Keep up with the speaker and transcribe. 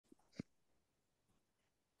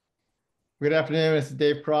Good afternoon. This is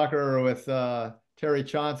Dave Crocker with Terry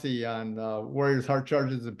Chauncey on Warriors, Heart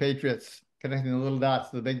Chargers, and Patriots, connecting the little dots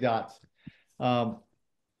to the big dots. Um,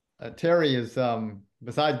 Terry is,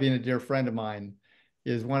 besides being a dear friend of mine,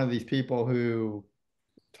 is one of these people who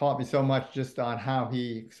taught me so much just on how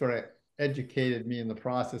he sort of educated me in the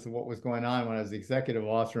process of what was going on when I was the executive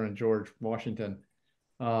officer in George Washington.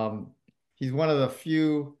 Um, he's one of the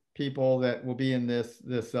few people that will be in this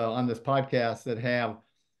on this podcast that have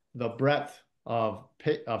the breadth of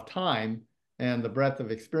time and the breadth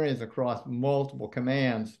of experience across multiple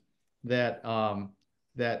commands that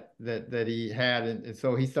that he had, and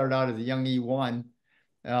so he started out as a young E1,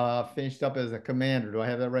 finished up as a commander. Do I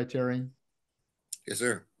have that right, Terry? Yes,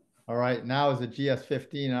 sir. All right, now as a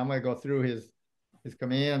GS-15, and I'm going to go through his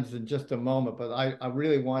commands in just a moment, but I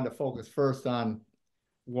really wanted to focus first on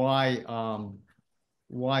why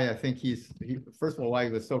why I think first of all, why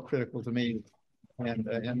he was so critical to me.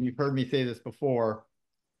 And you've heard me say this before.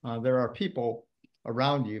 There are people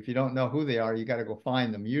around you. If you don't know who they are, you got to go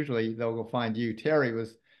find them. Usually they'll go find you. Terry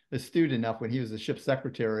was astute enough when he was the ship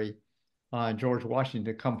secretary George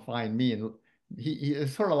Washington to come find me. And he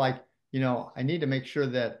is sort of like, I need to make sure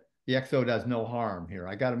that the XO does no harm here.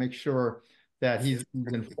 I got to make sure that he's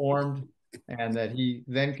informed and that he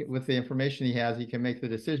then, with the information he has, he can make the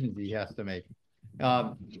decisions he has to make.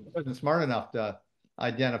 He wasn't smart enough to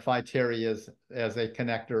identify Terry as a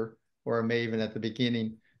connector or a maven at the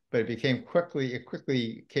beginning, but it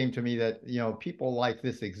quickly came to me that, people like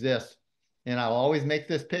this exist. And I'll always make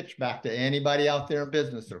this pitch back to anybody out there in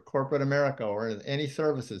business or corporate America or any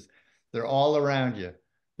services. They're all around you.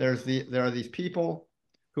 There are these people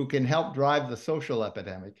who can help drive the social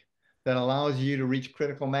epidemic that allows you to reach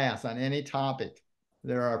critical mass on any topic.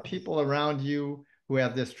 There are people around you who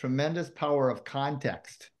have this tremendous power of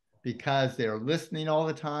context because they're listening all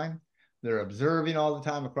the time, they're observing all the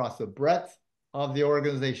time across the breadth of the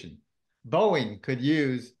organization. Boeing could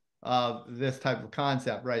use this type of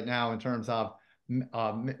concept right now in terms of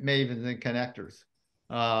mavens and connectors.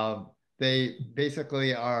 Uh, they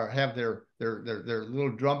basically have their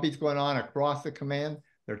little drumbeats going on across the command.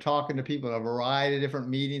 They're talking to people at a variety of different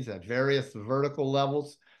meetings at various vertical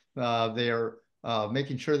levels. They're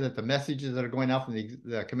making sure that the messages that are going out from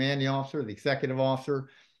the commanding officer, the executive officer,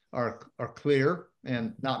 are clear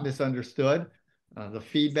and not misunderstood. The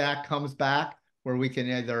feedback comes back where we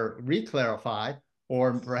can either re-clarify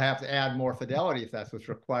or perhaps add more fidelity if that's what's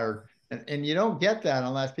required. And you don't get that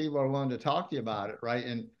unless people are willing to talk to you about it, right?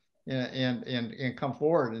 And come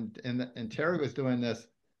forward. And Terry was doing this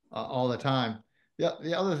all the time.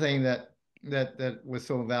 The other thing that was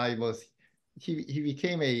so valuable is he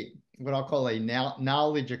became a what I'll call a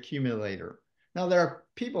knowledge accumulator. Now there are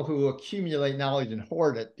people who accumulate knowledge and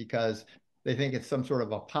hoard it because they think it's some sort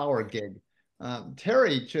of a power gig.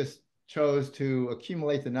 Terry just chose to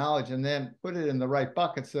accumulate the knowledge and then put it in the right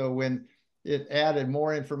bucket. So when it added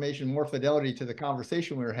more information, more fidelity to the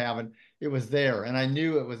conversation we were having, it was there. And I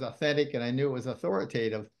knew it was authentic and I knew it was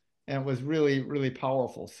authoritative and it was really, really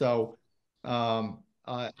powerful. So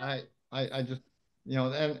I just,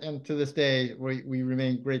 and to this day, we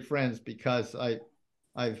remain great friends because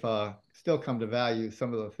I've still come to value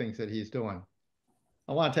some of the things that he's doing.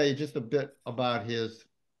 I want to tell you just a bit about his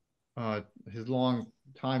long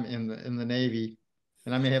time in the Navy,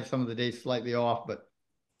 and I may have some of the dates slightly off, but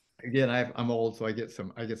again, I'm old, so I get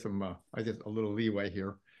a little leeway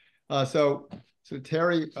here. So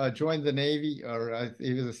Terry joined the Navy, or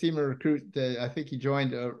he was a seaman recruit. I think he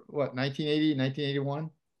joined what 1980,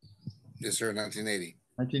 1981, Yes, sir. 1980.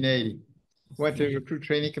 1980. Went to Recruit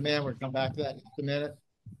Training Command. We'll come back to that in just a minute.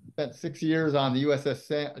 Spent 6 years on the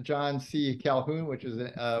USS John C. Calhoun, which is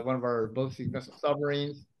one of our ballistic missile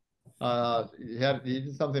submarines. He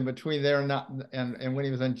did something between there and not and when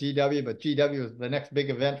he was on GW, but GW was the next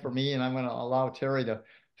big event for me, and I'm going to allow Terry to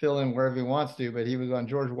fill in wherever he wants to. But he was on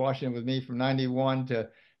George Washington with me from '91 to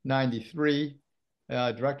 '93,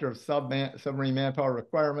 director of submarine manpower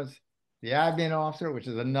requirements, the admin officer, which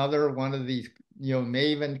is another one of these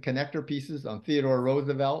Maven connector pieces on Theodore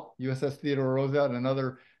Roosevelt, USS Theodore Roosevelt,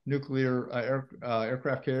 another nuclear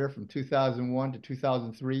aircraft carrier from 2001 to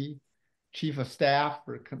 2003. Chief of Staff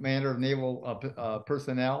for Commander of Naval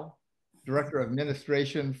Personnel, Director of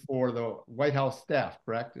Administration for the White House staff,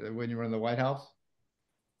 correct? When you were in the White House?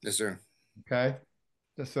 Yes, sir. Okay.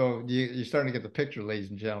 So you're starting to get the picture,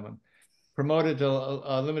 ladies and gentlemen. Promoted to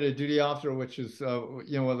a limited duty officer, which is,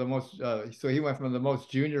 the most, so he went from the most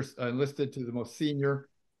junior enlisted to the most senior.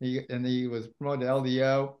 And he was promoted to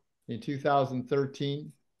LDO in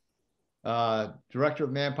 2013. Director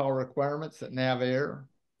of Manpower Requirements at NAV Air.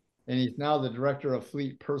 and he's now the director of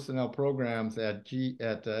fleet personnel programs as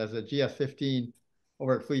a GS-15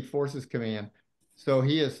 over at Fleet Forces Command. So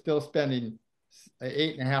he is still spending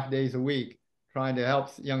 8.5 days a week trying to help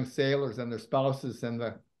young sailors and their spouses and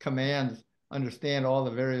the commands understand all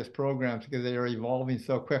the various programs because they are evolving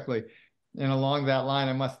so quickly. And along that line,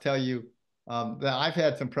 I must tell you that I've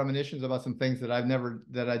had some premonitions about some things that I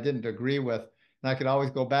didn't agree with. And I could always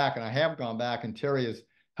go back, and I have gone back, and Terry has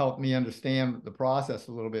helped me understand the process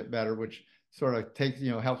a little bit better, which sort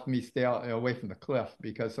of helps me stay away from the cliff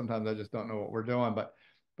because sometimes I just don't know what we're doing. But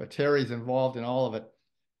Terry's involved in all of it.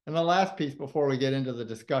 And the last piece before we get into the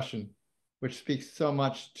discussion, which speaks so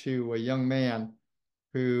much to a young man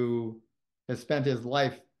who has spent his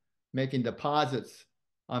life making deposits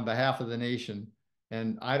on behalf of the nation.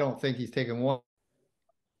 And I don't think he's taken one.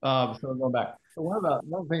 So going back. So one of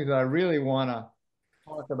the things that I really want to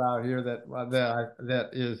talk about here that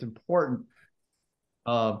is important.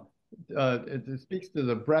 Uh, it speaks to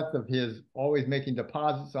the breadth of his always making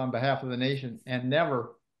deposits on behalf of the nation and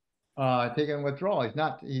never taking withdrawal.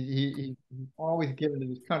 He's always given to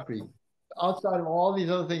this country. Outside of all these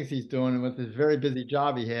other things he's doing, and with this very busy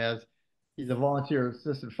job he has, he's a volunteer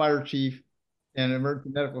assistant fire chief and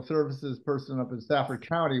emergency medical services person up in Stafford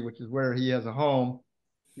County, which is where he has a home.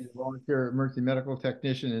 He's a volunteer emergency medical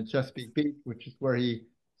technician in Chesapeake Beach, which is where he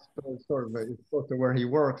sort of is close to where he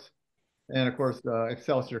works. And of course,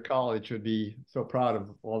 Excelsior College would be so proud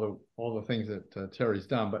of all the things that Terry's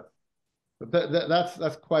done. But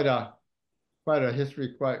that's quite a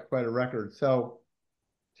history, quite a record. So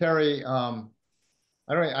Terry, I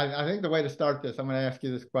think the way to start this, I'm going to ask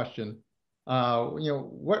you this question.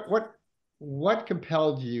 What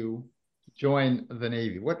compelled you to join the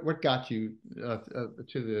Navy? What got you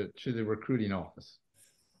to the recruiting office?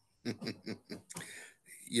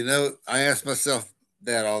 I ask myself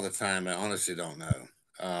that all the time. I honestly don't know.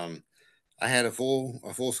 Um, I had a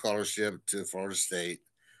full scholarship to Florida State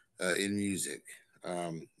in music.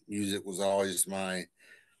 Music was always my,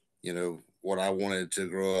 what I wanted to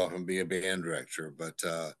grow up and be a band director. But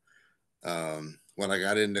when I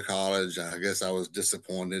got into college, I guess I was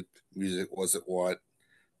disappointed. Music wasn't what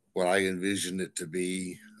I envisioned it to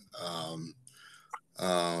be. Um,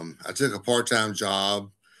 I took a part-time job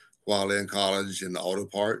while in college in the auto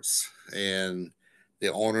parts, and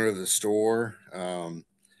the owner of the store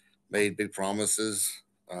made big promises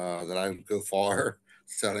that I would go far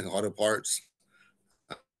selling auto parts.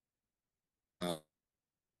 Uh,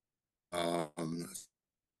 um,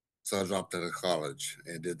 so I dropped out of college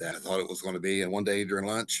and did that. I thought it was going to be, and one day during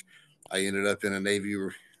lunch, I ended up in a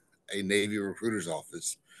Navy recruiter's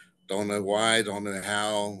office. Don't know why, don't know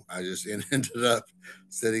how. I just ended up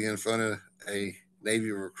sitting in front of a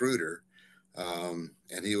Navy recruiter, and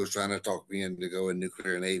he was trying to talk me into going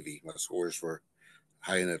nuclear Navy. My scores were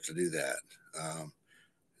high enough to do that. Um,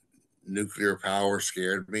 Nuclear power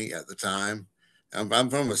scared me at the time. I'm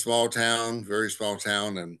from a small town, very small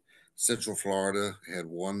town in Central Florida. Had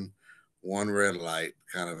one red light,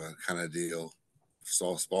 kind of deal.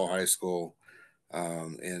 Small high school,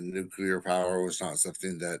 and nuclear power was not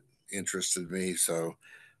something that interested me. So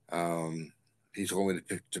he told me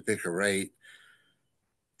to pick a rate.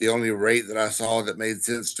 The only rate that I saw that made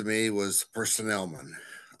sense to me was personnelman.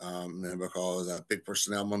 And because I picked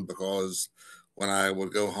personnelman because when I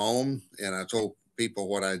would go home and I told people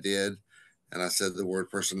what I did and I said the word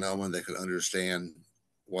personnelman, they could understand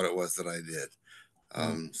what it was that I did.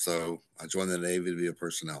 Mm. So I joined the Navy to be a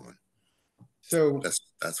personnelman. So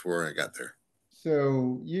That's where I got there.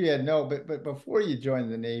 so you had no, but before you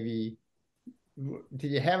joined the Navy, did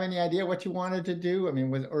you have any idea what you wanted to do? I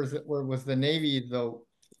mean, or was the Navy the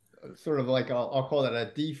sort of like I'll call it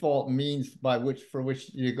a default means by which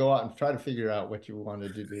you go out and try to figure out what you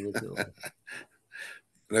wanted to do with your life?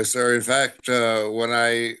 No, sir. In fact, when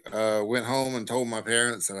I went home and told my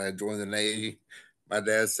parents that I had joined the Navy, my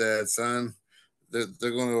dad said, "Son, they're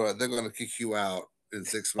going to kick you out in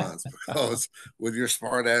 6 months because with your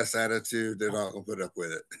smart ass attitude, they're not going to put up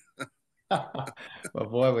with it." Well,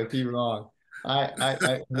 boy, was he wrong.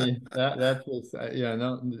 I mean that's just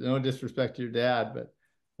no disrespect to your dad, but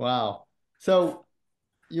wow. So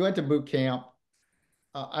you went to boot camp.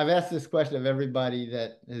 I've asked this question of everybody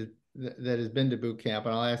that has been to boot camp,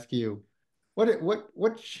 and I'll ask you,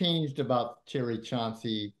 what changed about Terry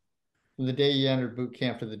Chauncey from the day you entered boot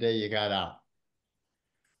camp to the day you got out?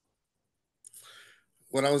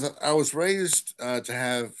 When I was raised to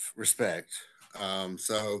have respect.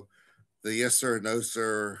 So the yes sir, no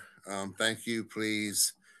sir, thank you,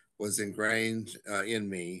 please was ingrained in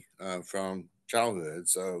me from childhood.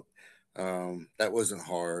 So that wasn't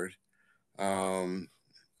hard. Um,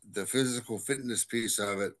 the physical fitness piece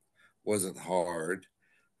of it wasn't hard.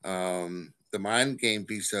 The mind game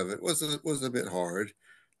piece of it was a bit hard,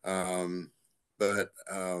 um, but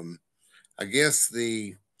I guess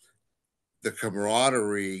the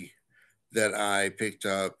camaraderie that I picked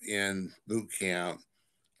up in boot camp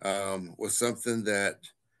was something that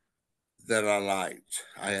I liked.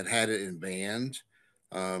 I had it in band,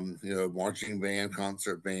 marching band,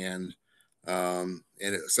 concert band, and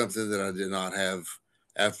it was something that I did not have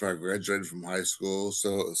after I graduated from high school.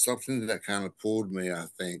 So it was something that kind of pulled me, I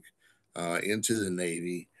think, into the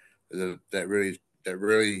Navy. That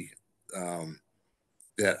really um,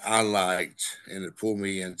 that I liked, and it pulled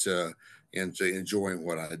me into enjoying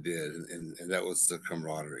what I did, and that was the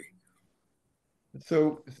camaraderie.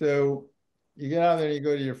 So you get out there and you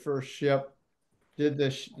go to your first ship. Did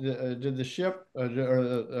the ship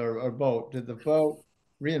or boat, did the boat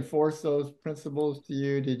reinforce those principles to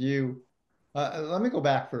you? Did you, let me go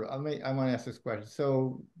back I want to ask this question.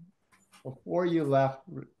 So before you left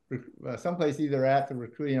someplace either at the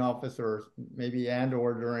recruiting office or maybe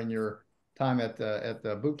or during your time at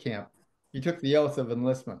the boot camp, you took the oath of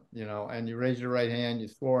enlistment, and you raised your right hand, you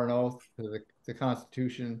swore an oath to the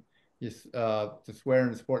Constitution, to swear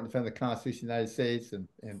and support and defend the Constitution of the United States and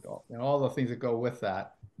all the things that go with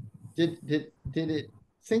that. Did it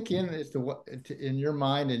sink in as to in your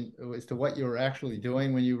mind and as to what you were actually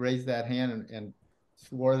doing when you raised that hand and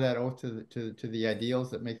swore that oath to the ideals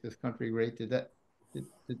that make this country great? Did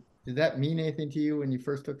that mean anything to you when you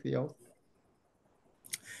first took the oath?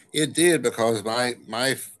 It did, because my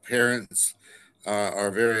parents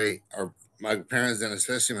are my parents, and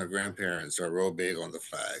especially my grandparents, are real big on the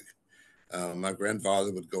flag. My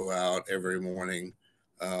grandfather would go out every morning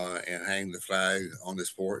and hang the flag on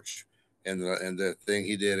his porch, and the thing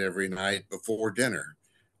he did every night before dinner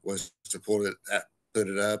was to put it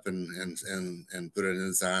up and put it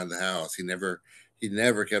inside the house. He never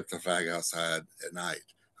kept the flag outside at night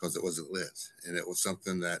because it wasn't lit, and it was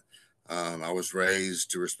something that I was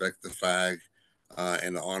raised to respect the flag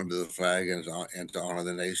and to honor the flag and to honor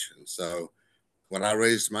the nation. So when I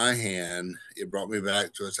raised my hand, it brought me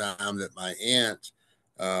back to a time that my aunt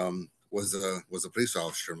was a police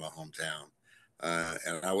officer in my hometown,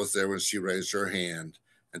 and I was there when she raised her hand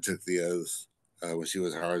and took the oath when she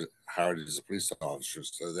was hired as a police officer.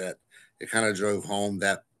 So that it kind of drove home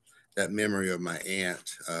that memory of my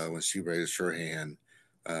aunt when she raised her hand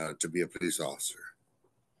to be a police officer.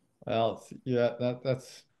 Well, yeah,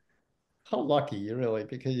 that's how lucky you really,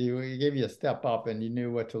 because you gave you a step up and you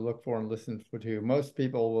knew what to look for and listen for to. Most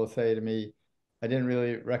people will say to me, I didn't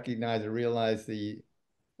really recognize or realize the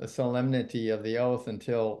solemnity of the oath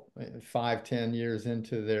until 5, 10 years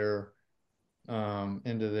into their tours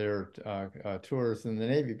in the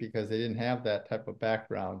Navy because they didn't have that type of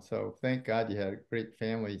background. So thank God you had a great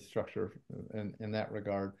family structure in that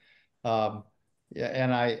regard. Um, yeah,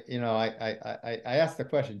 and I asked the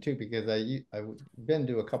question too because I've been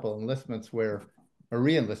to a couple of enlistments or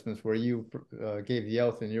re-enlistments where you gave the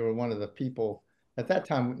oath and you were one of the people at that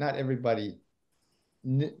time. Not everybody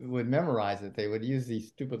would memorize it. They would use these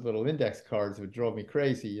stupid little index cards, which drove me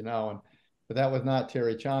crazy. But that was not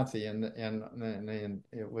Terry Chauncey, and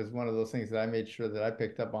it was one of those things that I made sure that I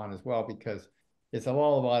picked up on as well because it's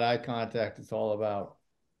all about eye contact. It's all about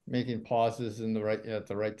making pauses at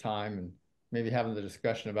the right time, and maybe having the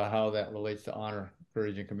discussion about how that relates to honor,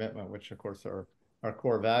 courage, and commitment, which of course are our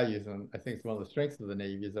core values. And I think it's one of the strengths of the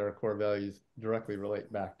Navy is that our core values directly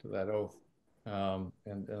relate back to that oath. And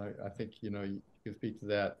I think you can speak to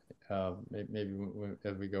that maybe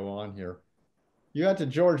as we go on here. You got to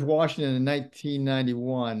George Washington in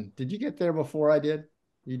 1991. Did you get there before I did?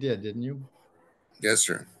 You did, didn't you? Yes,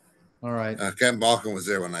 sir. All right. Captain Balkan was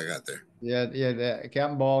there when I got there. Yeah, yeah,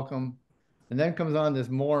 Captain Balcom, and then comes on this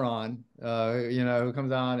moron, who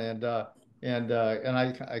comes on and I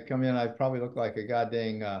come in. I probably look like a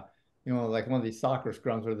goddamn, like one of these soccer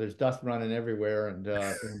scrums where there's dust running everywhere and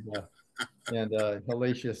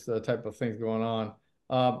hellacious type of things going on.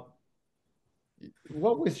 Um,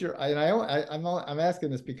 what was your and I'm asking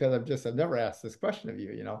this because I've never asked this question of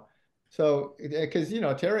you. So because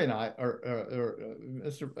Terry and I or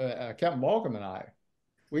Mr. Captain Balcom and I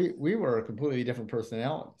we were completely different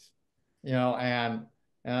personalities, and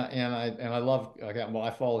I love Captain Ball.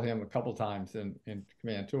 I followed him a couple times in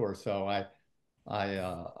command tour, so I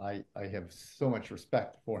have so much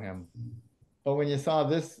respect for him. But when you saw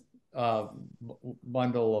this uh,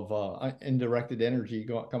 bundle of indirected energy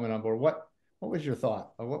coming on board, what was your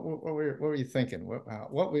thought? What were you thinking?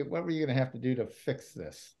 What were you going to have to do to fix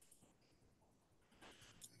this?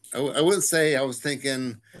 I would say I was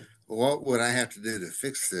thinking, what would I have to do to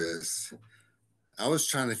fix this? I was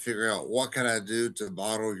trying to figure out what can I do to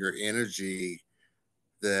bottle your energy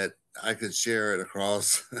that I could share it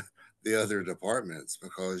across the other departments,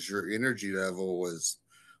 because your energy level was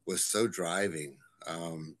so driving.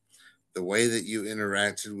 Um, the way that you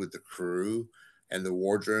interacted with the crew and the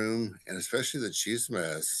wardroom, and especially the cheese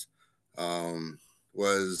mess, um,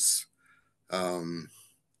 was um,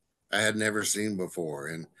 I had never seen before.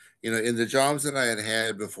 And in the jobs that I had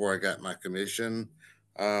had before I got my commission,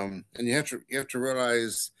 and you have to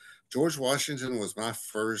realize George Washington was my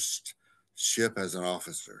first ship as an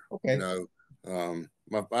officer. Okay.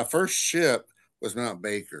 My first ship was Mount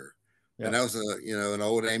Baker, and Yeah. that was an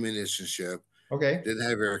old ammunition ship. Okay. Didn't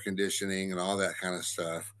have air conditioning and all that kind of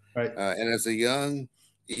stuff. Right. And as a young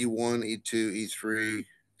E1, E2, E3,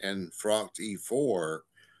 and Frocked E4,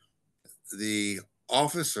 the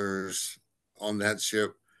officers on that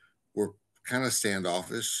ship were kind of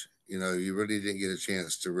standoffish. You really didn't get a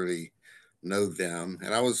chance to really know them.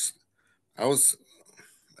 And I was,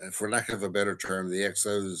 for lack of a better term, the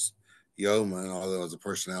XO's yeoman, although I was a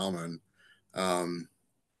personnelman. Um,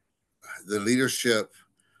 the leadership,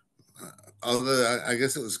 although I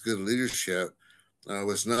guess it was good leadership,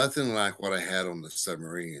 was nothing like what I had on the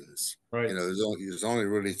submarines. Right. There's only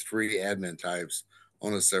really three admin types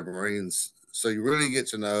on the submarines, so you really get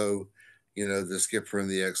to know, the skipper and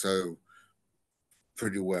the XO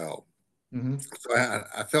pretty well. Mm-hmm. So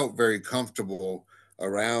I felt very comfortable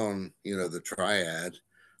around, the triad,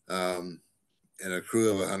 um, in a crew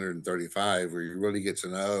of 135, where you really get to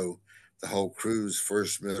know the whole crew's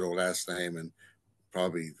first, middle, last name, and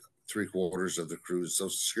probably three-quarters of the crew's social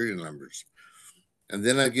security numbers. And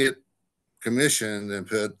then I get commissioned and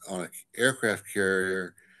put on an aircraft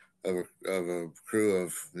carrier of a crew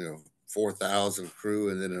of 4,000 crew,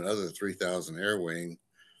 and then another 3,000 air wing,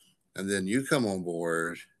 and then you come on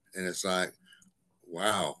board, and it's like,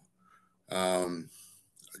 wow. um,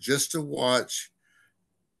 just to watch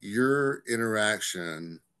your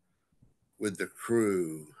interaction with the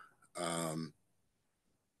crew. um,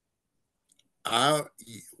 I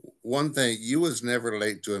One thing, you was never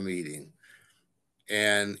late to a meeting,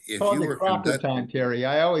 and if Called you the were Crocker time, conducting.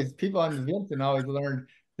 Terry. People on Vincent always learned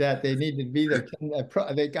that they needed to be there.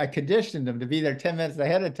 I conditioned them to be there 10 minutes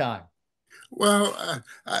ahead of time. Well,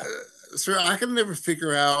 sir, I can never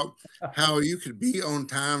figure out how you could be on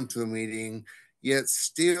time to a meeting, yet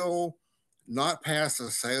still not pass a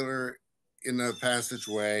sailor in a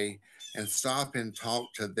passageway and stop and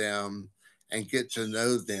talk to them and get to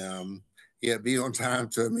know them, yet be on time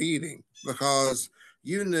to a meeting, because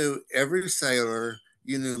you knew every sailor,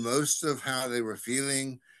 you knew most of how they were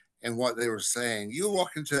feeling and what they were saying. You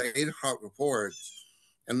walk into an 8 o'clock report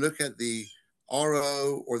and look at the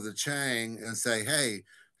RO or the Chang and say, hey,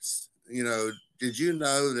 did you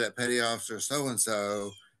know that Petty Officer so and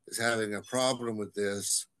so is having a problem with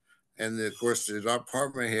this? And of course, the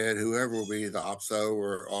department head, whoever will be the OPSO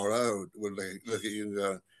or RO, would look at you and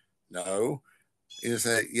go, no. And you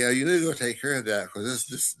say, yeah, you need to go take care of that, because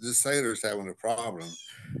this sailor is having a problem.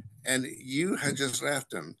 And you had just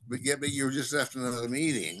left him, but you were just left another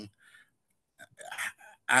meeting.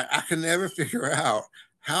 I can never figure out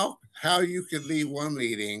how you could leave one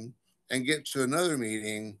meeting and get to another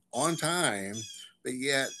meeting on time, but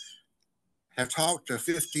yet have talked to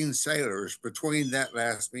 15 sailors between that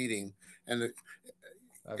last meeting. And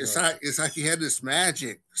it's like you had this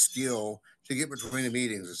magic skill to get between the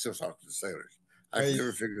meetings and still talk to the sailors. I can Right.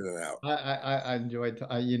 never figure that out. I enjoyed,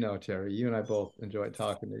 Terry, you and I both enjoyed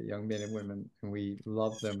talking to young men and women, and we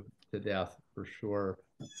love them to death for sure.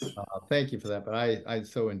 Thank you for that. But I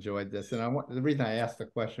so enjoyed this, and the reason I asked the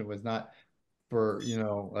question was not for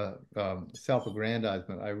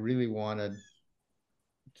self-aggrandizement. I really wanted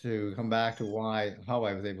to come back to how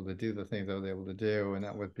I was able to do the things I was able to do, and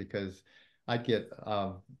that was because I'd get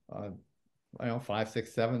I don't know, five,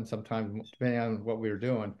 six, seven, sometimes depending on what we were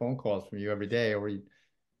doing, phone calls from you every day, or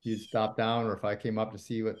you'd stop down, or if I came up to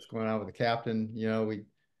see what's going on with the captain, we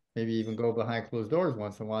maybe even go behind closed doors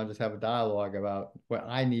once in a while, and just have a dialogue about what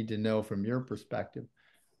I need to know from your perspective.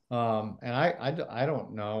 And I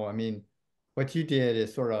don't know. I mean, what you did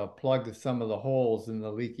is sort of plug some of the holes in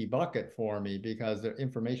the leaky bucket for me, because the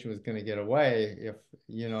information was going to get away if,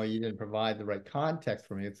 you didn't provide the right context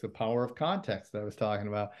for me. It's the power of context that I was talking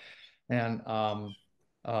about. And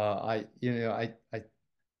I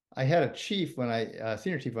had a chief when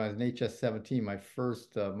senior chief when I was in HS 17, my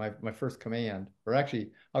first command, or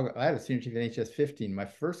actually I had a senior chief in HS 15, my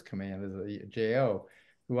first command as a JO,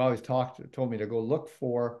 who always told me to go look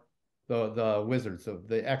for the wizards, of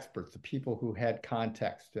the experts, the people who had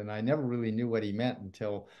context, and I never really knew what he meant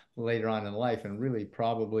until later on in life, and really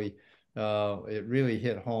probably it really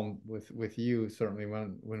hit home with you certainly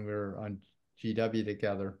when we were on GW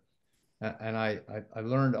together. And I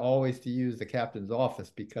learned always to use the captain's office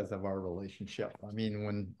because of our relationship. I mean,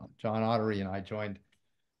 when John Ottery and I joined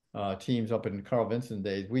teams up in Carl Vinson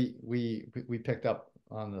days, we picked up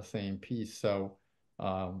on the same piece. So,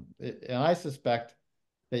 and I suspect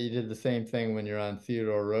that you did the same thing when you're on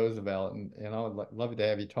Theodore Roosevelt, and I would love to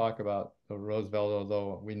have you talk about Roosevelt,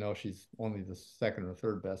 although we know she's only the second or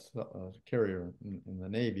third best carrier in the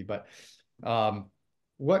Navy. But um,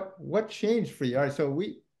 what changed for you? All right, so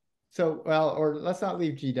well, or let's not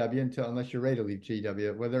leave GW until unless you're ready to leave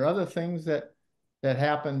GW. Were there other things that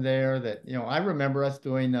happened there that, I remember us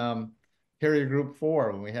doing Carrier Group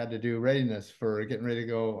 4 when we had to do readiness for getting ready to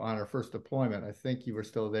go on our first deployment. I think you were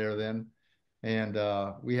still there then. And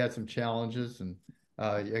we had some challenges. And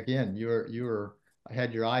again, you were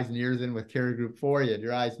had your eyes and ears in with Carrier Group 4. You had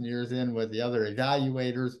your eyes and ears in with the other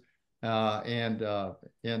evaluators. And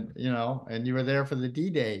you were there for the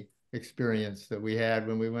D-Day experience that we had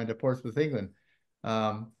when we went to Portsmouth, England.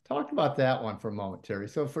 Talk about that one for a moment, Terry.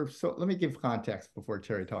 So let me give context before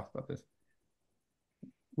Terry talks about this.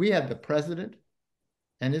 We had the president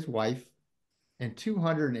and his wife and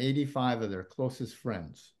 285 of their closest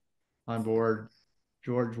friends on board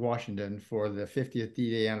George Washington for the 50th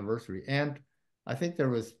D-Day anniversary. And I think there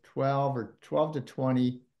was 12 to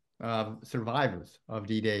 20 survivors of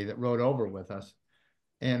D-Day that rode over with us.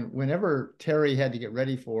 And whenever Terry had to get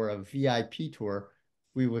ready for a VIP tour,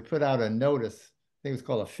 we would put out a notice. I think it was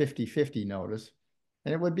called a 50-50 notice.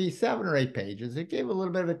 And it would be 7 or 8 pages. It gave a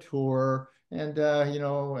little bit of a tour and,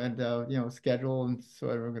 schedule and so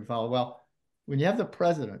everyone could follow. Well, when you have the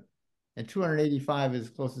president and 285 of his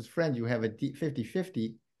closest friends, you have a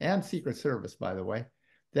 50-50 and Secret Service, by the way,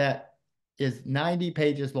 that is 90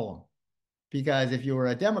 pages long. Because if you were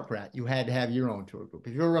a Democrat, you had to have your own tour group.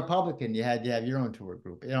 If you were a Republican, you had to have your own tour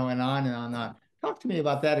group, and on and on and on. Talk to me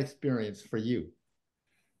about that experience for you.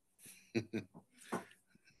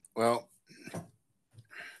 Well,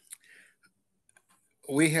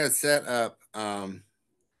 we had set up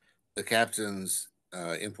the captain's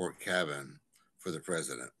import cabin for the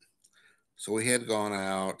president. So we had gone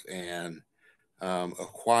out and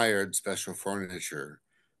acquired special furniture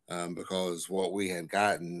because what we had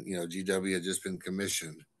gotten, GW had just been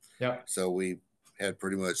commissioned. Yeah. So we had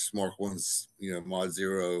pretty much Mark One's, Mod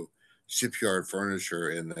Zero shipyard furniture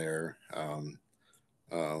in there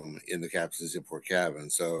in the captain's import cabin.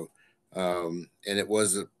 So and it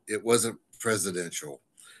wasn't presidential.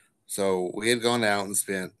 So we had gone out and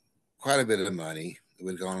spent quite a bit of money.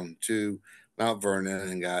 We'd gone to Mount Vernon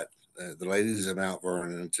and got the ladies of Mount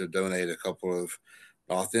Vernon to donate a couple of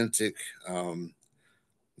authentic,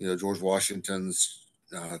 George Washington's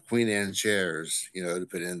Queen Anne chairs, to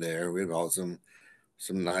put in there. We bought some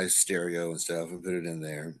nice stereo and stuff and put it in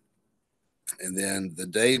there. And then the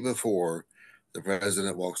day before the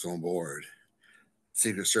president walks on board,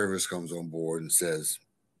 Secret Service comes on board and says,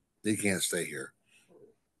 he can't stay here.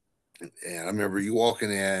 And I remember you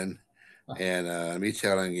walking in and me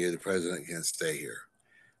telling you the president can't stay here.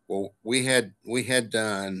 Well, we had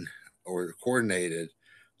done or coordinated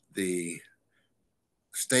the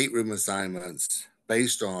stateroom assignments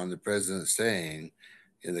based on the president staying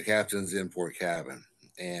in the captain's import cabin,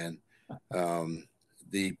 and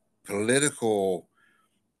the political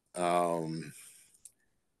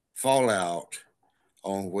fallout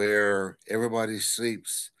on where everybody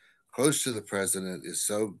sleeps close to the president is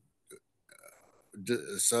so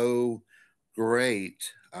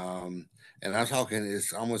great. And I'm talking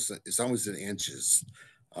it's almost in inches.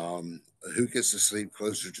 Who gets to sleep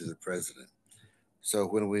closer to the president? So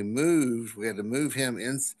when we moved, we had to move him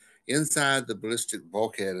inside the ballistic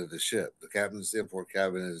bulkhead of the ship. The captain's import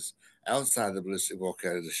cabin is outside the ballistic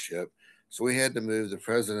bulkhead of the ship. So we had to move the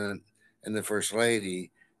president and the first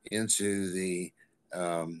lady into the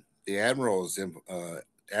admiral's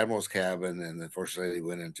cabin, and the first lady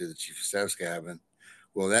went into the chief of staff's cabin.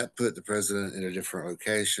 Well, that put the president in a different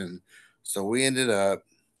location. So we ended up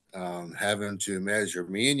having to measure.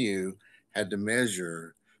 Me and you had to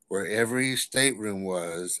measure where every stateroom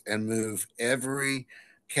was and move every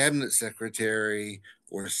cabinet secretary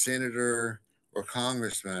or senator or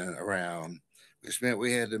congressman around, which meant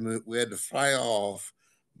we had to fly off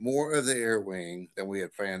more of the air wing than we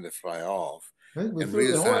had planned to fly off, We and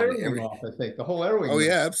flew the whole reassign air wing every. off, I think. The whole air wing Oh went.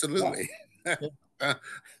 yeah, Yeah. absolutely. Yeah.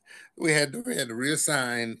 We had to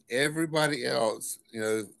reassign everybody else.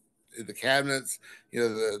 The cabinets.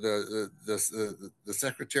 The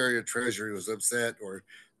Secretary of Treasury was upset, or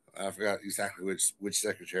I forgot exactly which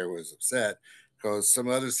secretary was upset because some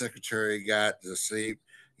other secretary got to sleep,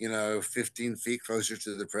 15 feet closer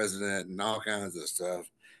to the president and all kinds of stuff.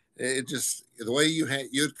 It just the way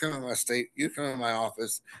you'd come in you'd come in my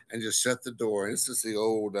office and just shut the door. And this is the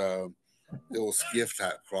old skiff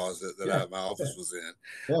type closet that Yeah, my office was in,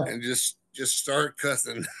 yeah, and just start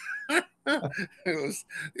cussing.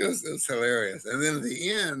 It was hilarious. And then at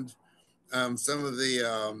the end, um, some of the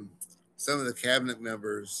um, some of the cabinet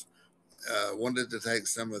members wanted to take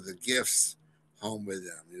some of the gifts home with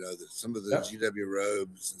them. Some of the yep, GW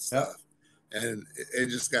robes and yep. stuff, and it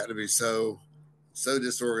just got to be so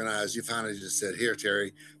disorganized. You finally just said, "Here,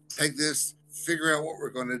 Terry, take this. Figure out what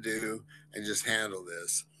we're going to do, and just handle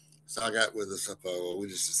this." So I got with us up. We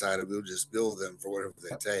just decided we'll just build them for whatever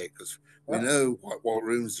they take because we Yep, know what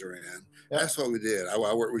rooms they're in. yep, That's what we did. I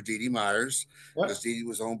worked with Dee Dee Myers because yep, Dee Dee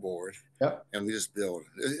was on board, yep. and we just built.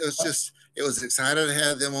 It was excited to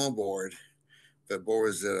have them on board, but boy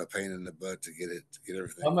was it a pain in the butt to get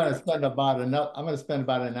everything done. I'm going to spend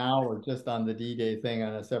about an hour just on the D-Day thing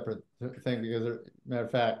on a separate thing because, matter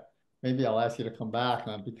of fact, maybe I'll ask you to come back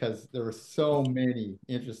on because there were so many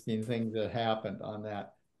interesting things that happened on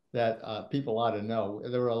that people ought to know.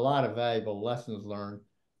 There were a lot of valuable lessons learned,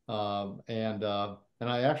 and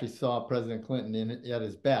I actually saw President Clinton at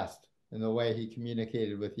his best in the way he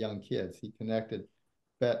communicated with young kids. He connected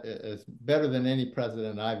is better than any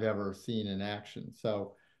president I've ever seen in action.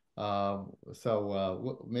 I'll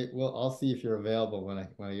see if you're available when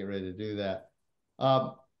I get ready to do that.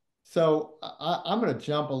 Um, I'm going to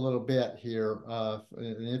jump a little bit here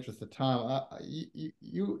in the interest of time.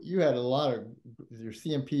 You had a lot of your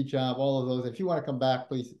CMP job, all of those. If you want to come back,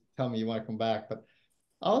 please tell me you want to come back. But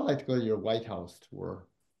I would like to go to your White House tour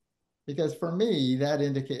because for me that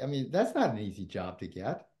indicate. I mean, that's not an easy job to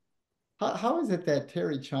get. How is it that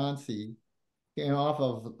Terry Chauncey came off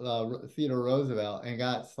of Theodore Roosevelt and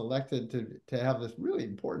got selected to have this really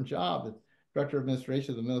important job as Director of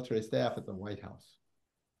Administration of the Military Staff at the White House?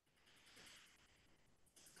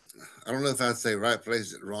 I don't know if I'd say right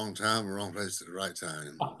place at the wrong time or wrong place at the right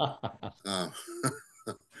time. Um,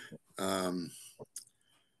 um,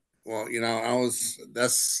 well, I was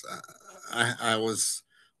that's I was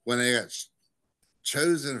when I got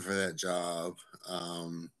chosen for that job.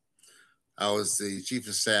 I was the chief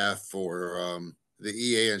of staff for the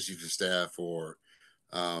EA and chief of staff for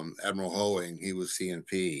Admiral Hoeing. He was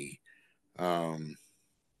CNP. Um,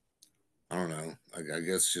 I don't know. I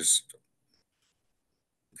guess just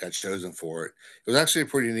got chosen for it. It was actually a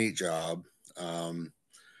pretty neat job. Um,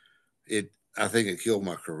 it I think it killed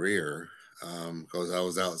my career because I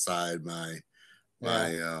was outside Yeah, my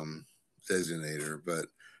designator. But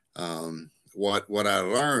what I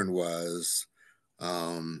learned was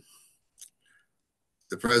um,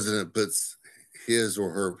 the president puts his or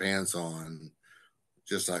her pants on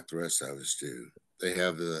just like the rest of us do. They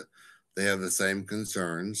have the they have the same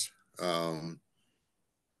concerns than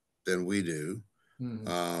we do. mhm,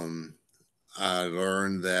 Um, I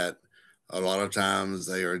learned that a lot of times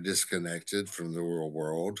they are disconnected from the real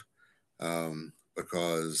world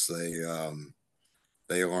because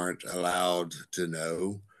they aren't allowed to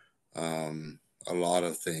know um, a lot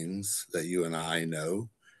of things that you and I know.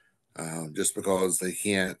 Just because they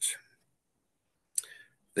can't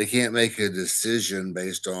make a decision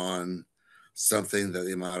based on something that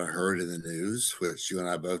they might have heard in the news, which you and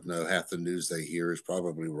I both know half the news they hear is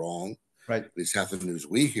probably wrong. right. At least half the news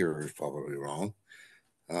we hear is probably wrong.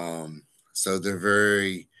 Um, so they're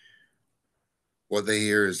very what they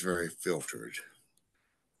hear is very filtered,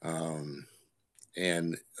 um,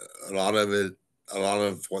 and a lot of it, a lot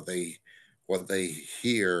of what they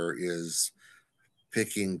hear is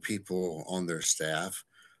picking people on their staff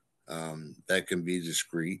that can be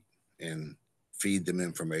discreet and feed them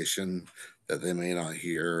information that they may not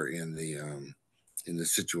hear in the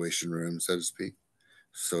situation room, so to speak.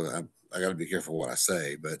 So I got to be careful what I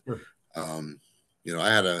say, but Sure. um,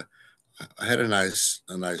 I had a nice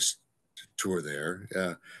tour there.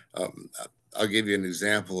 Yeah, um, I'll give you an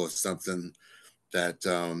example of something that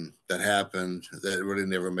happened that really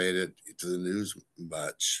never made it to the news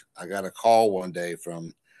much. I got a call one day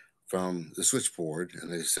from the switchboard,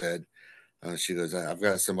 and they said, she goes, "I've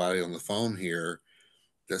got somebody on the phone here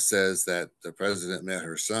that says that the president met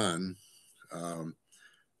her son, um,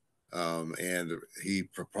 and he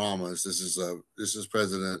promised this is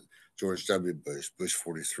President George W. Bush, Bush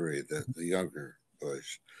 43, the younger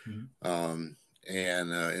Bush, Mhm. um,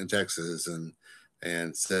 and in Texas,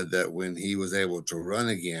 and said that when he was able to run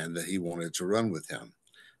again, that he wanted to run with him.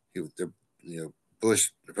 You know,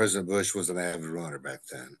 President Bush was an avid runner back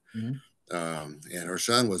then, Mhm. and her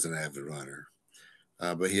son was an avid runner,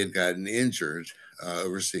 but he had gotten injured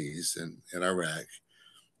overseas in Iraq,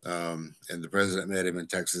 And the president met him in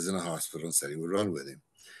Texas in a hospital and said he would run with him.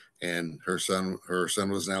 And her son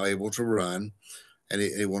was now able to run, and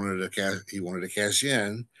he wanted to cash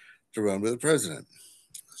in to run with the president.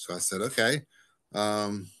 So I said, okay,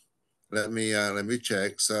 um, let me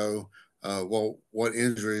check. So, well, what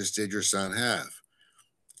injuries did your son have?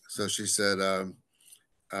 So she said,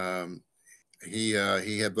 um, he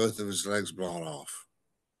had both of his legs blown off,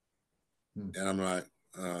 Hmm. and I'm like,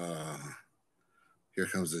 here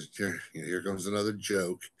comes another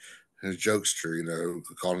joke, and a jokester,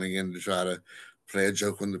 calling in to try to play a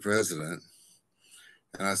joke on the president.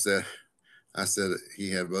 And I said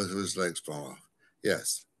he had both of his legs blown off.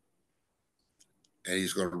 Yes, and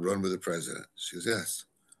he's going to run with the president. She goes, yes.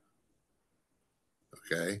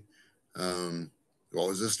 Okay. Um, what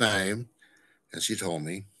was his name? And she told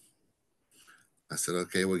me. I said,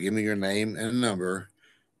 okay, well, give me your name and number,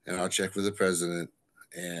 and I'll check with the president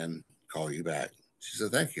and call you back. She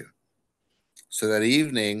said, thank you. So that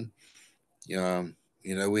evening, um,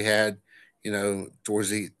 we had, towards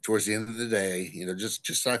the end of the day,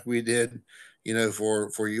 just like we did,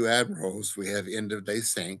 for you admirals, we have end of day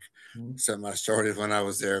sync. Hmm. Something I started when I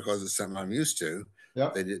was there because it's something I'm used to. They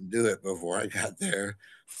Yep. didn't do it before I got there.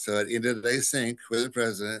 So at end of day sync with the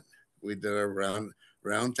president, we did a round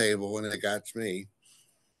table, and it got to me.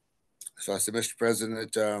 So I said, Mr.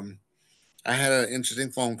 President, I had an interesting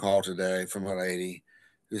phone call today from a lady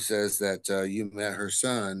who says that you met her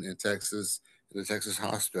son in Texas, in the Texas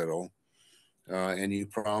hospital, and you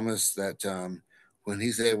promised that when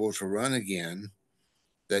he's able to run again,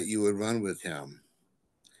 that you would run with him.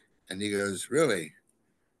 And he goes, really?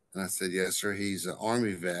 And I said, yes, sir. He's an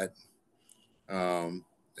Army vet, and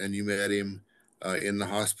you met him in the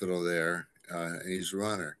hospital there, and he's a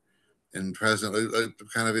runner. And the president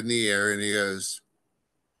looked kind of in the air, and he goes,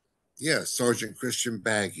 yeah, Sergeant Christian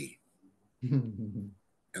Baggy.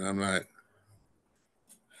 And I'm like,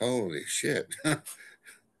 holy shit.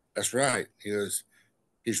 That's right. He goes,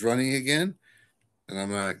 he's running again? And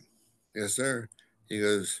I'm like, yes, sir. He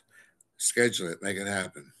goes, schedule it, make it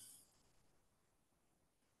happen.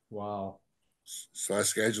 Wow. So I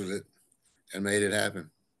scheduled it and made it happen.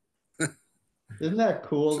 Isn't that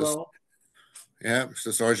cool So, though? yeah,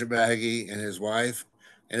 so Sergeant Baggy and his wife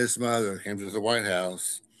and his mother came to the White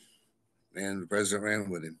House, and the president ran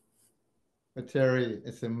with him. But Terry,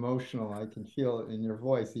 it's emotional. I can feel it in your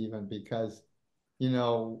voice even because, you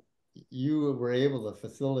know, you were able to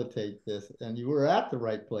facilitate this and you were at the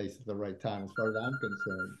right place at the right time, as far as I'm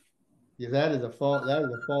concerned. Because that is a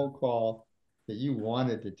phone call that you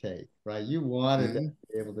wanted to take, right? You wanted to Mm-hmm.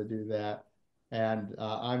 be able to do that. And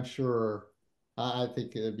I'm sure I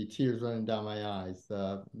think it'd be tears running down my eyes,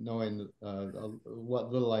 knowing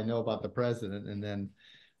what little I know about the president, and then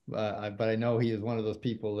but I know he is one of those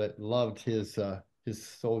people that loved his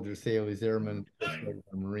soldiers, sailors, airmen, first Sergeant,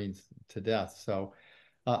 and Marines to death. So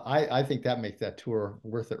I think that makes that tour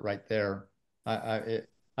worth it right there. I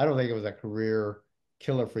don't think it was a career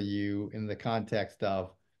killer for you in the context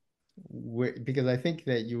of because I think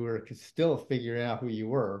that you were still figuring out who you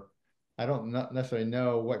were. I don't not necessarily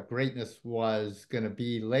know what greatness was going to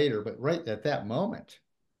be later, but right at that moment,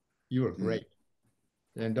 you were Mm-hmm. great.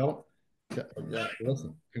 And don't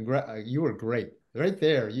listen, you were great right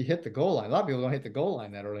there. You hit the goal line. A lot of people don't hit the goal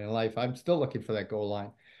line that early in life. I'm still looking for that goal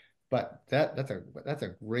line, but that's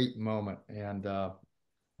a great moment, and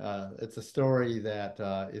it's a story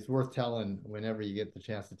that is worth telling whenever you get the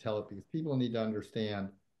chance to tell it because people need to understand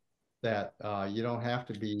that you don't have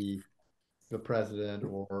to be the president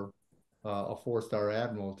or a four-star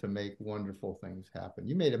admiral to make wonderful things happen.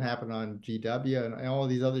 You made them happen on GW and all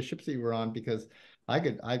these other ships that you were on because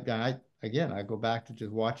again, I go back to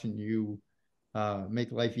just watching you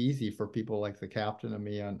make life easy for people like the captain and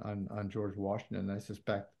me on George Washington. I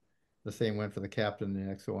suspect the same went for the captain and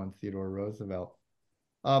the XO on Theodore Roosevelt.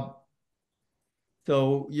 Uh,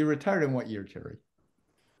 so you retired in what year, Terry?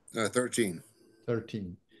 13.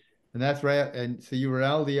 13. And that's right. And so you were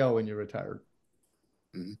LDO when you retired.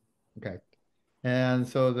 Mm-hmm. Okay. And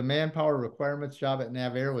so the manpower requirements job at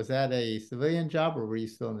NavAir, was that a civilian job or were you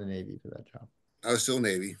still in the Navy for that job? I was still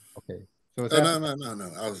Navy. Okay. So it's Oh, after, no, no, no,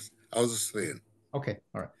 no. I was a civilian. okay.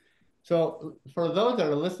 All right. So for those that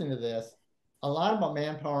are listening to this, a lot about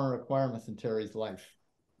manpower requirements in Terry's life.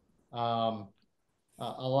 Um,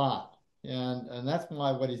 a lot. And that's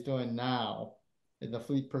why what he's doing now in the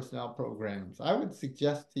fleet personnel programs. I would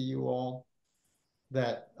suggest to you all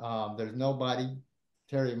that there's nobody,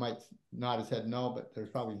 Terry might nod his head no, but there's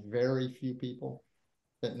probably very few people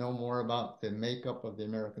that know more about the makeup of the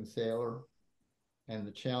American sailor and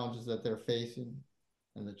the challenges that they're facing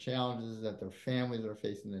and the challenges that their families are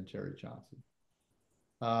facing than Terry Chauncey.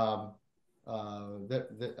 Um, I've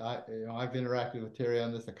interacted with Terry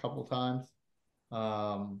on this a couple times.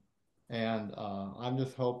 Um, and I'm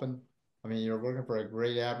just hoping, I mean, you're looking for a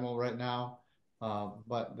great admiral right now,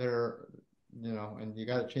 but they're, and you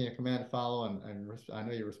got a chain of command to follow, and I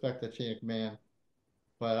know you respect that chain of command,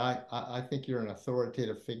 but I think you're an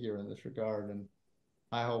authoritative figure in this regard, and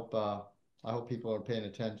I hope uh, I hope people are paying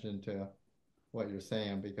attention to what you're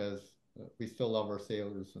saying because we still love our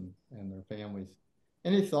sailors and their families.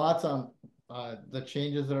 Any thoughts on the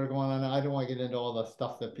changes that are going on? I don't want to get into all the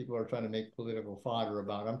stuff that people are trying to make political fodder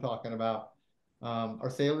about. I'm talking about are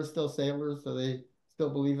sailors still sailors? Do they still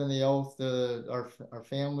believe in the oath? Our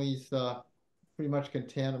families pretty much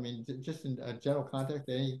content? I mean, just in a general context,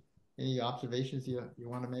 any observations you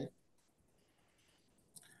want to make?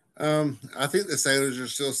 I think the sailors are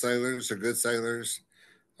still sailors. They're good sailors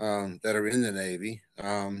that are in the Navy.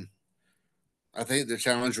 I think the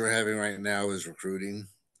challenge we're having right now is recruiting.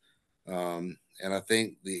 And I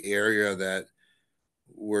think the area that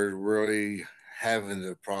we're really having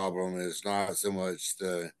the problem is not so much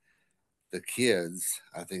the kids.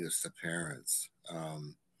 I think it's the parents. I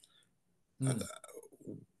Hmm.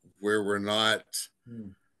 th- where we're not Hmm.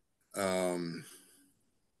 um,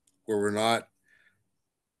 where we're not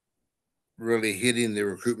really hitting the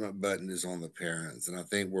recruitment button is on the parents, and I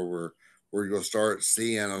think where you'll start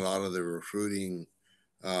seeing a lot of the recruiting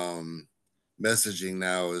um, messaging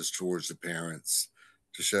now is towards the parents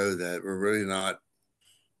to show that we're really not,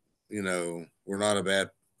 we're not a bad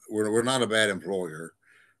we're not a bad employer.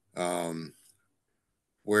 Um,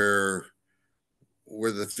 where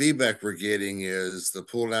where the feedback we're getting is the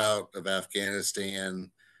pullout of Afghanistan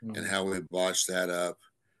and Hmm. how we botched that up.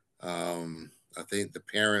 I think the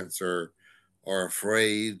parents are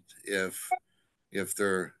afraid if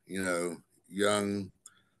their young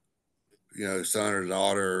son or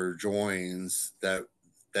daughter joins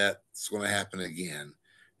that's going to happen again,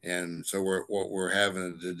 and so what we're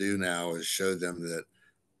having to do now is show them that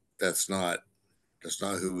that's not that's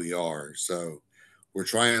not who we are. So we're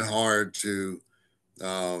trying hard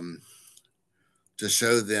um, to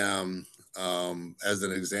show them as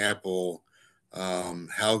an example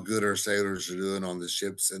how good our sailors are doing on the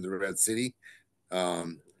ships in the Red Sea,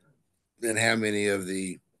 um, and how many of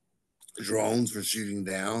the drones we're shooting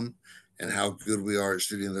down, and how good we are at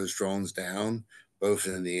shooting those drones down, both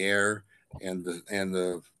in the air and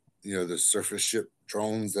the the surface ship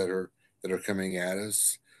drones that are coming at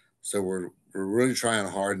us. So we're really trying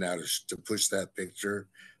hard now to push that picture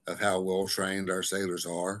of how well trained our sailors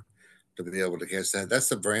are to be able to catch that.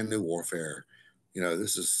 That's a brand new warfare.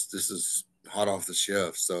 This is hot off the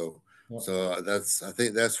shelf. So Yep. that's I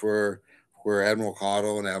think that's where Admiral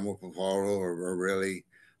Cottle and Admiral Paparo are really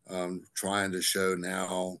trying to show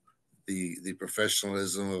now the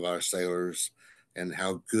professionalism of our sailors and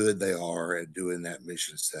how good they are at doing that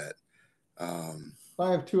mission set. Um,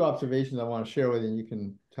 I have two observations I want to share with you, and you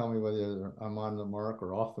can tell me whether I'm on the mark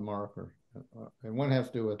or off the mark, and one has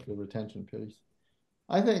to do with the retention piece.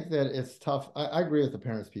 I think that it's tough. I agree with the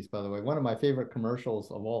parents piece, by the way. One of my favorite commercials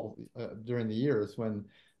of all during the years when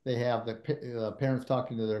they have the parents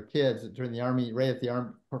talking to their kids during the Army, right at the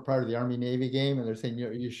arm prior to the Army Navy game, and they're saying,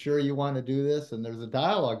 "Are you sure you want to do this?" And there's a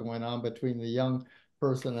dialogue going on between the young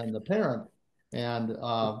person and the parent, and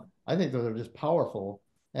I think those are just powerful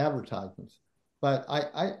advertisements. But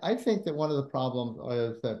I think that one of the problems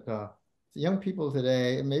is that young people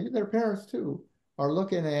today, and maybe their parents too, are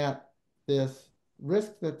looking at this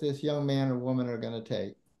risk that this young man or woman are going to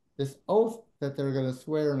take, this oath that they're going to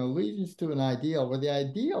swear an allegiance to an ideal, where the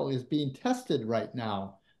ideal is being tested right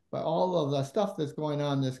now by all of the stuff that's going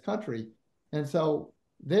on in this country. And so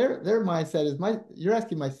their mindset is you're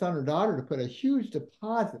asking my son or daughter to put a huge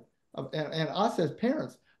deposit and us as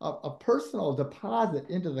parents, a personal deposit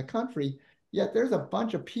into the country. Yet there's a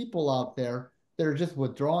bunch of people out there that are just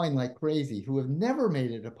withdrawing like crazy who have never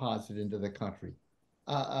made a deposit into the country.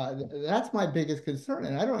 That's my biggest concern,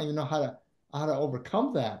 and I don't even know how to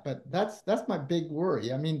overcome that. But that's my big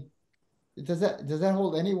worry. I mean, does that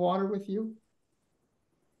hold any water with you?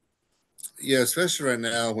 yeah, especially right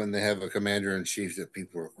now when they have a commander in chief that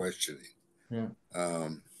people are questioning. Yeah.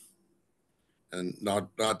 Um, and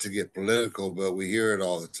not to get political, but we hear it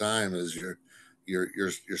all the time: is you're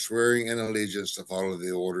swearing an allegiance to follow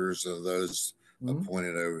the orders of those Mhm.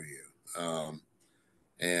 appointed over you.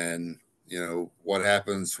 And what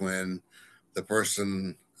happens when the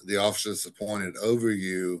person, the officer that's appointed over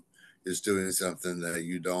you, is doing something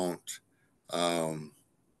um,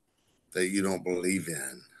 that you don't believe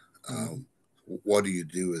in. Mhm. What do you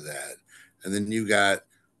do with that? And then you got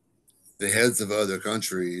the heads of other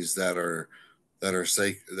countries that are that are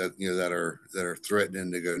safe, that that are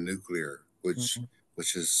threatening to go nuclear, Mhm.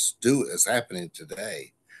 which is happening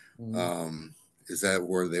today. Mhm. Um, is that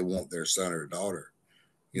where they want their son or daughter,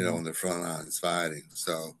 Mhm. on the front lines fighting?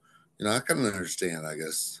 So, I kind of understand, I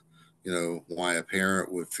guess, why a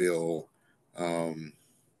parent would feel um,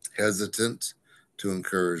 hesitant to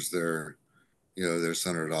encourage their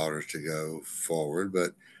son or daughter to go forward.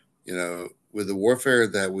 But, with the warfare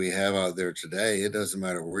that we have out there today, it doesn't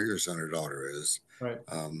matter where your son or daughter is. Right.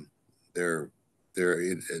 Um, they're,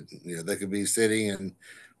 they could be sitting in,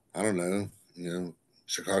 I don't know,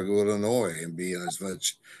 Chicago, Illinois, and be in as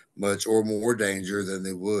much or more danger than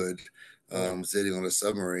they would Right. sitting on a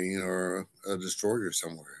submarine or a destroyer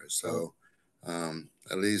somewhere. Right. So,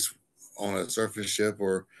 at least on a surface ship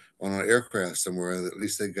or on an aircraft somewhere, at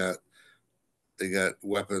least they got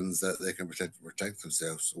weapons that they can protect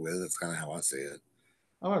themselves with. That's kind of how I see it.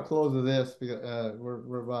 I'm gonna close with this because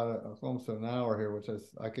we're about almost an hour here, which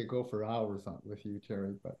is I could go for hours on, with you,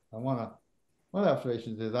 Terry. But one of the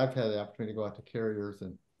observations is I've had the opportunity to go out to carriers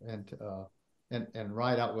and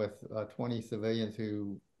ride out with 20 civilians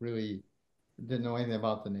who really didn't know anything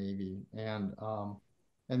about the Navy, and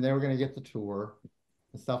they were going to get the tour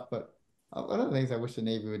and stuff. But one of the things I wish the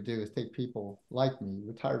Navy would do is take people like me,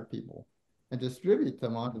 retired people, and distribute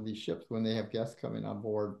them onto these ships when they have guests coming on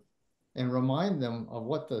board, and remind them of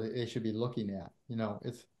what they should be looking at.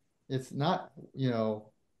 It's not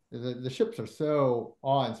the ships are so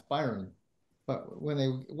awe-inspiring, but when they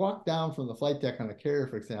walk down from the flight deck on a carrier,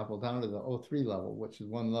 for example, down to the O3 level, which is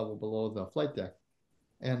one level below the flight deck,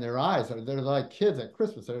 and they're like kids at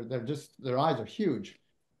Christmas. They're just their eyes are huge,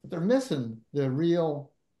 but they're missing they're missing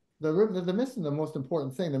the most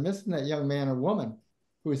important thing. They're missing that young man or woman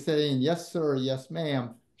who is saying yes sir, yes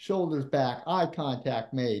ma'am, shoulders back, eye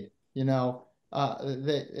contact made.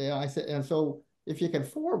 I said, and so if you can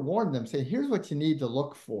forewarn them, say here's what you need to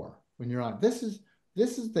look for when you're on. This is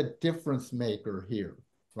the difference maker here,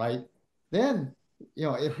 right? Then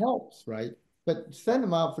it helps, right? But send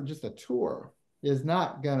them out for just a tour is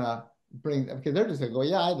not gonna bring because they're just gonna go,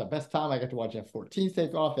 yeah, I had the best time. I got to watch F-14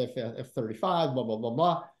 take off, F-35, blah blah blah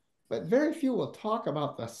blah. But very few will talk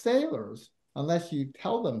about the sailors unless you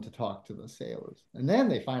tell them to talk to the sailors, and then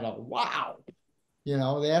they find out, wow,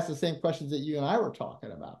 they ask the same questions that you and I were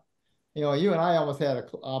talking about. You and I almost had an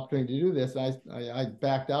opportunity to do this. I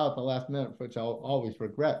backed out at the last minute, which I'll always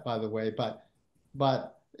regret, by the way.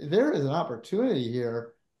 But there is an opportunity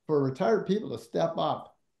here for retired people to step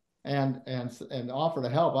up and offer to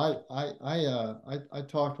help. I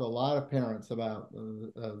talk to a lot of parents about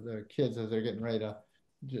their kids as they're getting ready to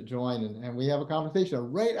join, and we have a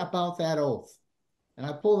conversation right about that oath. And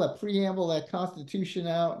I pull that preamble, that Constitution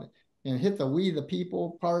out, and hit the "we the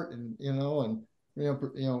people" part, and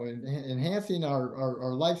enhancing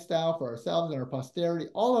our lifestyle for ourselves and our posterity.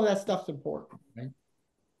 All of that stuff's important, right?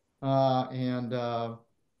 Uh, and uh,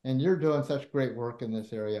 and you're doing such great work in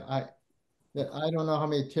this area. I don't know how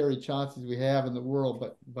many Terry Chaunceys we have in the world,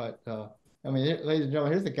 but I mean, ladies and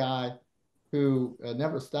gentlemen, here's a guy who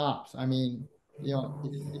never stops. I mean, it's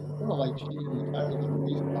sort of like shooting the tires of a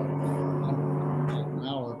race car going 150 miles an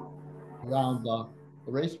hour around the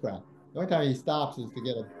racetrack. The only time he stops is to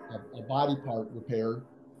get a body part repaired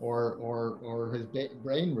or his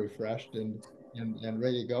brain refreshed and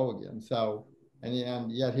ready to go again. So and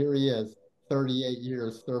yet here he is, 38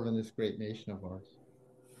 years serving this great nation of ours.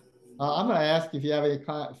 I'm going to ask if you have any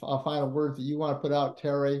final words that you want to put out,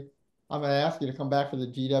 Terry. I'm going to ask you to come back for the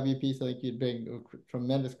GW piece. I think you'd bring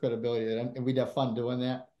tremendous credibility, and we'd have fun doing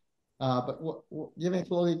that. But do you have any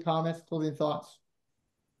closing comments, closing thoughts?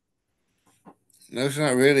 No, it's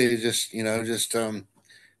not really. Just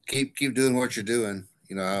keep doing what you're doing.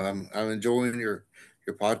 I'm enjoying your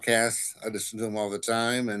podcasts. I listen to them all the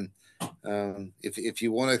time, and if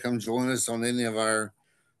you want to come join us on any of our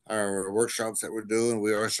workshops that we're doing,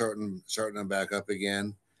 we are starting them back up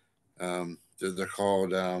again. They're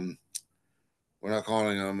called. We're not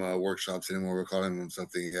calling them workshops anymore. We're calling them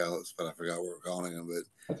something else, but I forgot what we're calling them.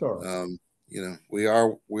 That's all But right.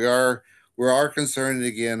 we are concerned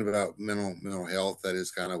again about mental health. That is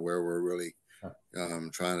kind of where we're really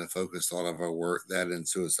trying to focus all of our work. That and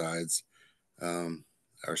suicides. Um,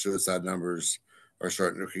 our suicide numbers are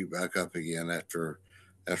starting to creep back up again after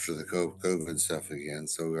the COVID stuff again.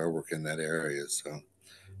 So we are working that area. So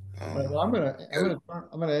All right, well, I'm gonna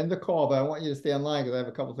end the call, but I want you to stay online because I have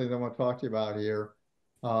a couple things I want to talk to you about here.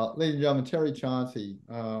 Ladies and gentlemen, Terry Chauncey,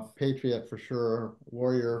 Patriot for sure,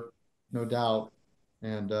 warrior, no doubt.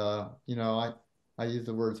 And I use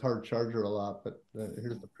the words hard charger a lot, but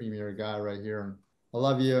here's the premier guy right here. And I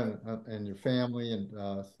love you and your family and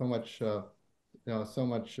so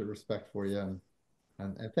much respect for you.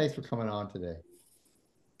 And thanks for coming on today.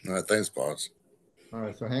 All right, thanks, boss. All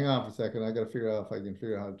right, so hang on for a second. I got to figure out if I can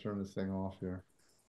figure out how to turn this thing off here.